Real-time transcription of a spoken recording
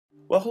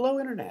Well, hello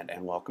Internet,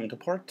 and welcome to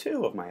part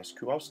 2 of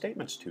MySQL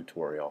statements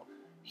tutorial.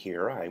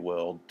 Here I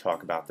will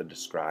talk about the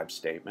describe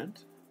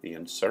statement, the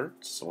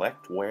insert,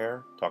 select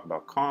where, talk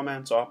about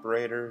comments,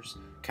 operators,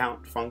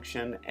 count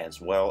function,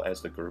 as well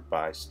as the group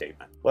by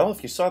statement. Well,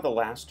 if you saw the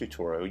last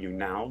tutorial, you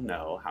now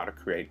know how to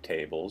create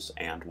tables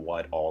and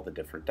what all the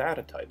different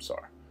data types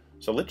are.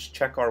 So let's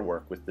check our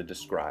work with the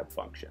describe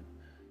function.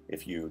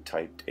 If you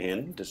typed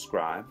in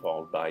describe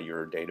followed by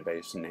your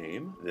database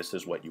name, this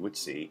is what you would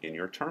see in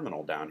your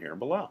terminal down here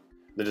below.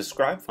 The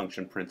describe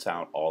function prints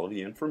out all of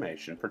the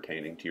information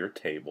pertaining to your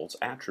table's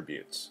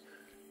attributes.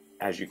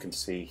 As you can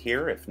see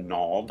here, if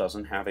null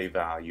doesn't have a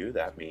value,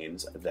 that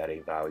means that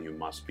a value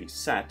must be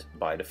set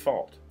by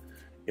default.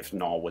 If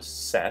null was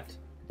set,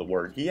 the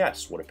word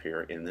yes would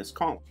appear in this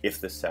column.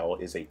 If the cell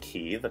is a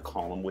key, the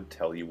column would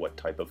tell you what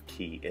type of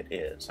key it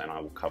is, and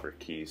I will cover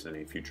keys in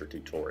a future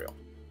tutorial.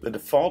 The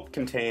default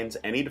contains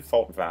any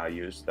default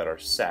values that are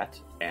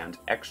set, and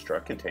extra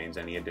contains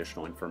any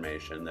additional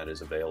information that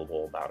is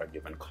available about a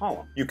given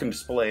column. You can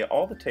display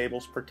all the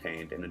tables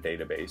pertained in a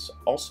database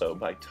also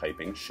by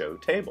typing show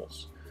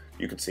tables.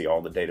 You can see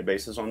all the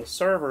databases on the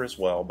server as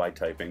well by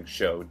typing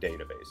show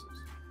databases.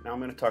 Now I'm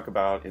going to talk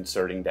about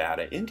inserting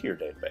data into your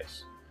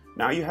database.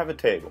 Now you have a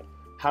table.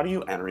 How do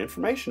you enter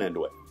information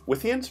into it?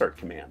 With the insert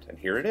command, and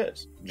here it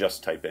is.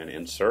 Just type in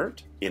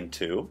insert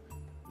into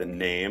the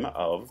name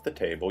of the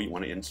table you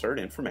want to insert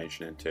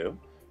information into,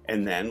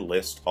 and then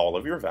list all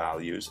of your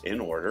values in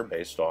order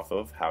based off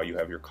of how you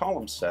have your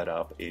columns set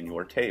up in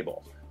your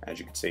table. As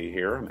you can see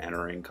here, I'm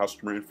entering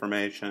customer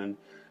information.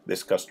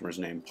 This customer's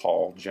name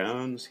Paul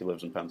Jones. He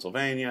lives in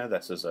Pennsylvania.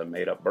 This is a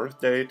made-up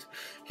birth date.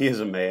 He is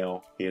a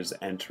male. He is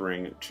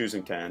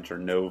choosing to enter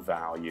no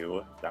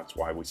value. That's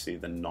why we see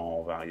the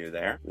null value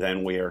there.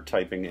 Then we are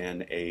typing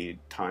in a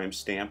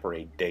timestamp or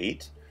a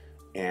date,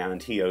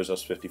 and he owes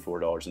us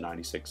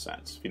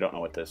 $54.96. If you don't know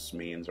what this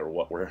means or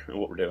what we're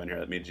doing here,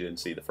 that means you didn't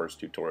see the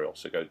first tutorial,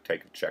 so go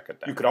take a check at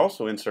that. You could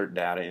also insert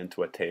data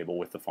into a table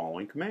with the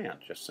following command.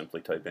 Just simply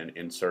type in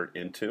insert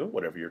into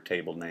whatever your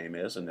table name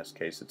is. In this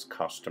case, it's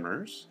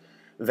customers.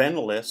 Then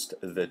list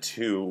the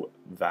two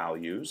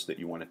values that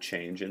you want to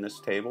change in this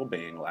table,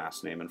 being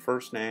last name and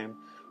first name,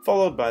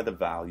 followed by the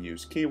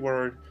values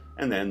keyword,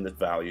 and then the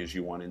values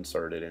you want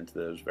inserted into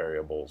those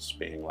variables,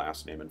 being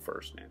last name and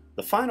first name.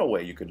 The final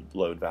way you could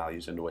load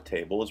values into a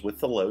table is with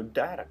the load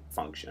data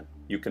function.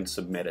 You can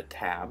submit a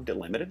tab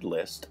delimited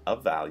list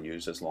of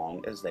values as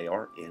long as they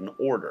are in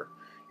order.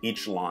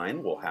 Each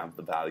line will have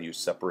the values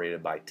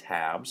separated by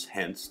tabs,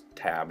 hence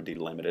tab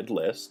delimited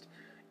list,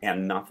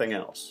 and nothing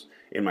else.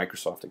 In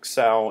Microsoft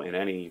Excel, in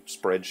any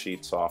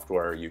spreadsheet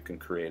software, you can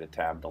create a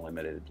tab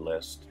delimited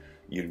list.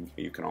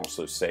 You can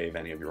also save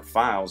any of your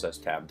files as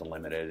tab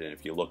delimited, and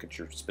if you look at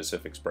your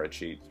specific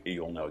spreadsheet,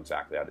 you'll know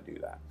exactly how to do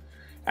that.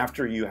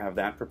 After you have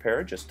that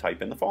prepared, just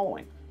type in the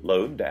following: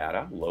 load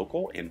data,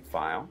 local in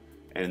file,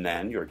 and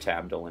then your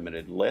tab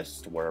delimited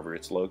list, wherever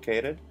it's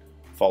located,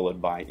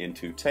 followed by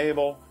into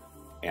table,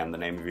 and the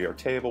name of your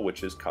table,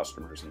 which is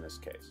customers in this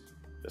case.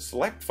 The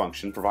select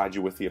function provides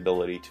you with the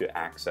ability to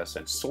access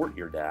and sort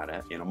your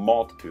data in a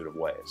multitude of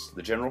ways.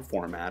 The general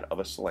format of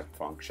a select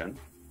function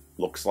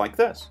looks like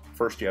this.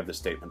 First you have the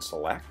statement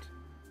select,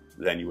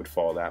 then you would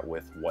follow that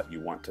with what you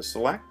want to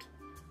select,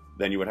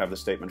 then you would have the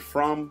statement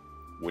from,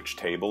 which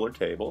table or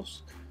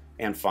tables,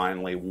 and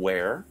finally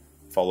where,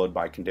 followed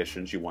by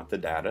conditions you want the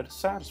data to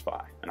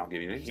satisfy. And I'll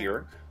give you an example.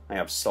 Here I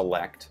have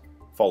select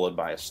followed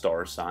by a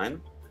star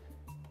sign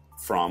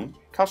from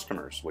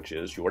customers, which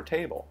is your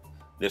table.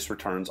 This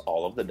returns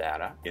all of the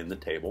data in the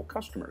table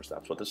customers.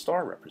 That's what the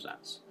star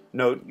represents.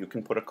 Note you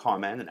can put a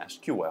comment in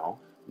SQL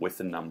with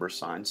the number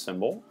sign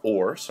symbol,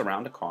 or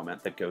surround a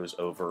comment that goes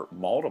over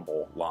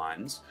multiple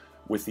lines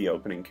with the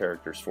opening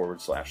characters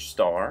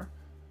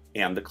 /*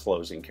 and the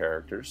closing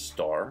characters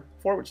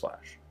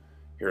 */.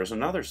 Here's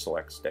another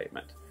select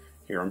statement.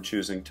 Here I'm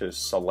choosing to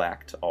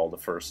select all the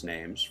first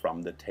names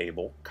from the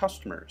table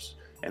customers,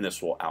 and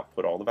this will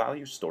output all the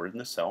values stored in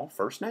the cell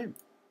first name.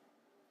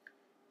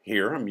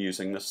 Here I'm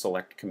using the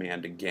select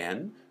command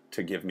again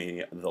to give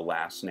me the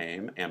last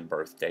name and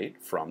birth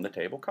date from the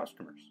table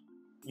customers.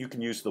 You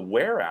can use the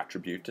where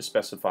attribute to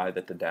specify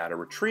that the data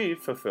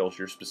retrieved fulfills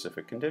your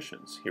specific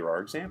conditions. Here are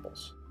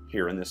examples.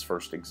 Here in this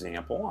first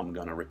example, I'm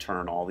going to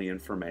return all the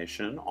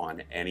information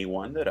on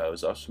anyone that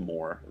owes us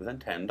more than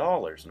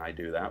 $10. And I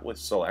do that with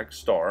select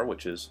 *,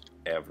 which is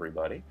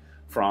everybody,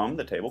 from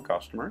the table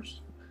customers.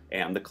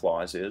 And the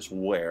clause is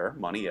where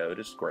money owed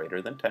is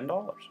greater than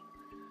 $10.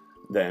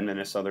 Then in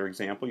this other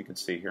example, you can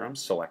see here I'm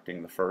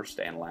selecting the first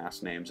and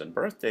last names and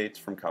birth dates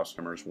from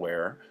customers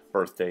where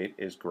birth date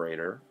is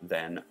greater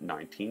than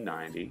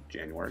 1990,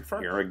 January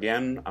 1st. Here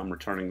again, I'm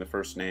returning the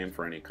first name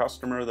for any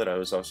customer that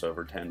owes us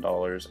over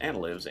 $10 and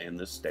lives in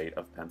the state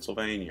of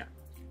Pennsylvania.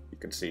 You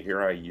can see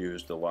here I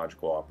used the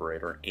logical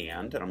operator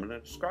and I'm going to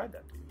describe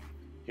that to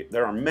you.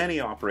 There are many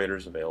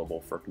operators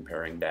available for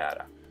comparing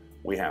data.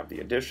 We have the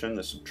addition,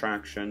 the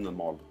subtraction, the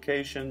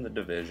multiplication, the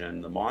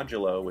division, the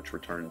modulo, which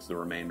returns the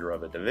remainder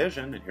of a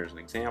division, and here's an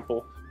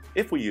example.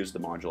 If we use the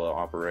modulo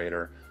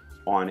operator,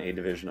 on a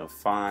division of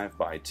 5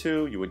 by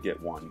 2, you would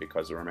get 1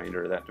 because the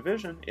remainder of that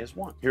division is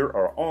 1. Here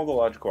are all the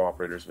logical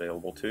operators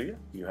available to you.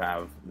 You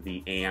have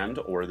the AND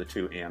or the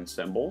two AND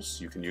symbols.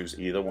 You can use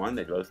either one.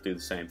 They both do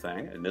the same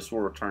thing, and this will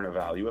return a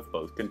value if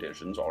both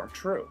conditions are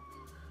true.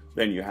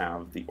 Then you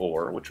have the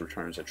OR, which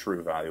returns a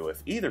true value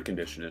if either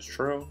condition is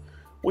true.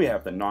 We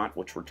have the NOT,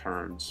 which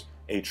returns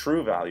a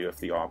true value if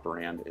the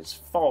operand is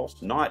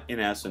false. NOT, in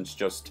essence,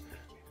 just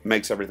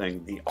makes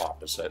everything the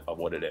opposite of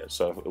what it is.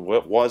 So if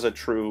it was a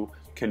true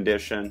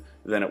condition,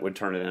 then it would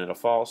turn it into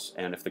false,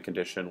 and if the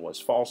condition was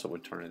false, it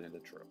would turn it into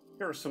true.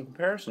 Here are some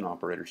comparison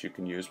operators you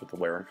can use with the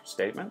where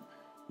statement.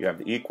 You have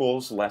the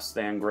equals, less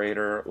than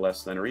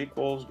or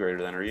equals,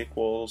 greater than or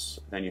equals.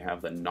 Then you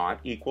have the not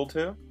equal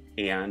to.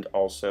 And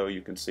also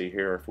you can see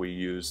here if we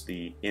use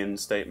the in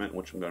statement,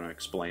 which I'm going to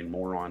explain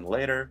more on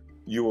later,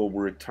 you will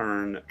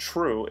return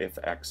true if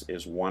X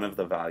is one of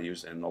the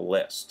values in the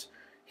list.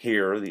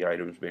 Here, the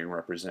item is being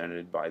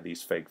represented by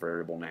these fake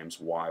variable names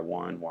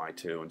y1,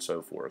 y2, and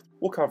so forth.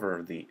 We'll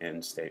cover the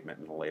in statement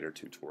in a later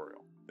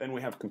tutorial. Then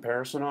we have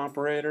comparison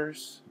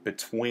operators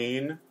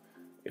between.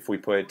 If we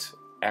put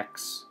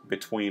X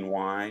between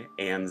y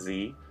and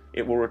z,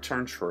 it will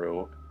return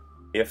true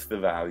if the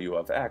value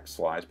of X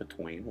lies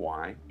between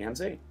y and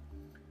z.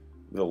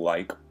 The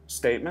like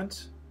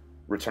statement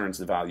returns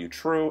the value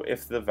true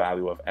if the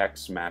value of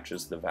X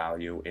matches the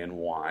value in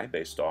Y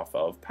based off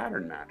of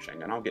pattern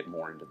matching, and I'll get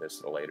more into this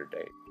at a later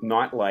date.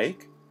 Not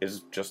like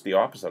is just the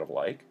opposite of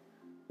like.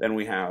 Then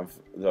we have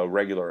the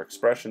regular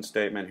expression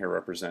statement here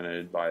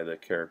represented by the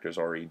characters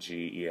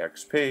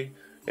REGEXP.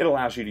 It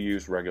allows you to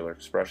use regular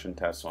expression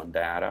tests on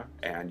data,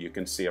 and you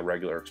can see a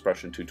regular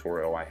expression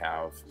tutorial I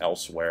have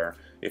elsewhere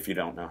if you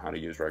don't know how to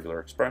use regular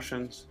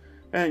expressions.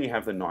 And you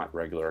have the not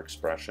regular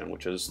expression,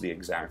 which is the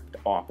exact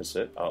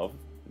opposite of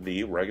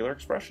the regular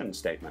expression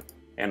statement.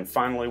 And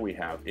finally we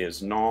have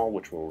is null,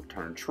 which will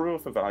return true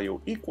if a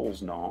value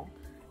equals null.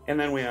 And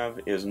then we have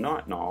is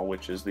not null,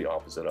 which is the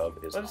opposite of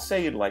is null. Let's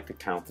say you'd like to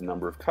count the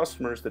number of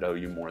customers that owe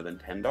you more than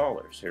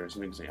 $10. Here's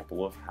an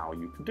example of how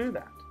you can do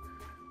that.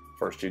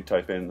 First you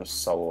type in the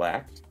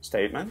select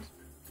statement,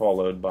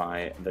 followed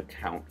by the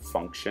count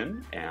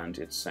function, and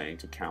it's saying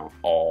to count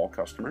all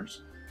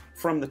customers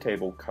from the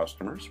table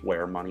customers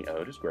where money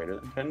owed is greater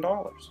than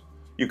 $10.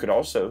 You could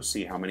also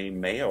see how many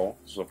male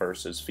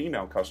versus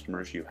female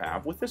customers you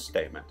have with this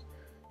statement.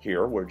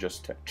 Here we're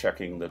just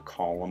checking the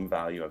column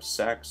value of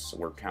sex.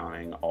 We're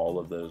counting all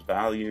of those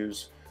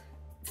values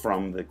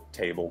from the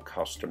table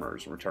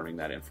customers, returning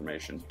that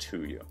information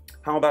to you.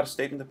 How about a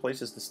statement that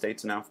places the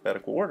states in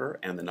alphabetical order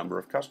and the number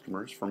of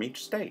customers from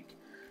each state?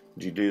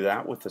 You do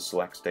that with the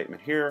select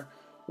statement here,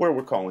 where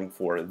we're calling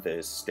for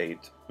the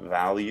state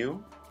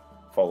value,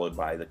 followed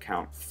by the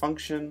count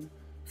function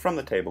from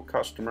the table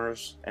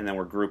customers, and then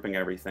we're grouping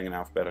everything in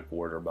alphabetical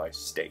order by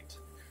state.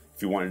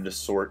 If you wanted to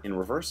sort in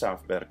reverse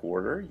alphabetical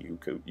order,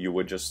 you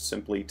would just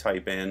simply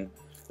type in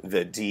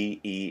the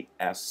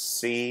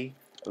DESC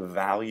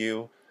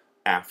value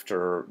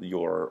after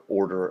your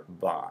order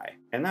by.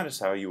 And that is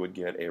how you would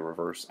get a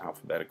reverse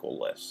alphabetical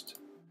list.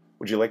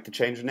 Would you like to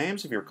change the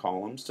names of your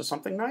columns to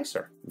something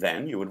nicer?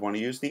 Then you would want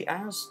to use the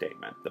as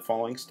statement. The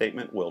following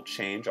statement will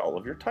change all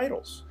of your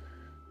titles.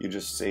 You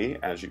just see,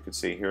 as you can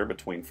see here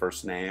between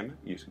first name,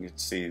 you can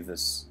see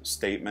this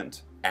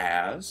statement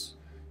as,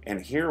 and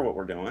here what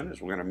we're doing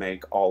is we're going to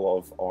make all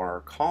of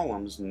our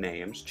columns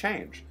names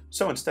change.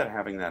 So instead of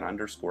having that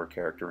underscore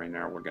character in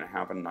there, we're going to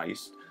have a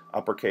nice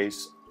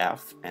uppercase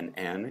F and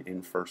N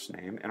in first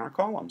name in our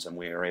columns, and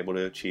we are able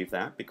to achieve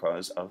that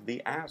because of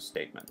the as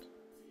statement.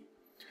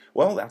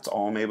 Well, that's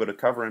all I'm able to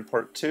cover in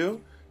part 2.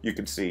 You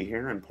can see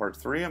here in part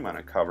 3 I'm going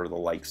to cover the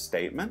like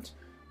statement,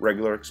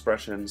 regular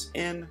expressions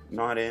in,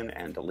 not in,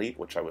 and delete,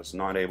 which I was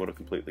not able to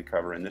completely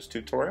cover in this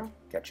tutorial.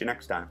 Catch you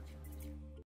next time.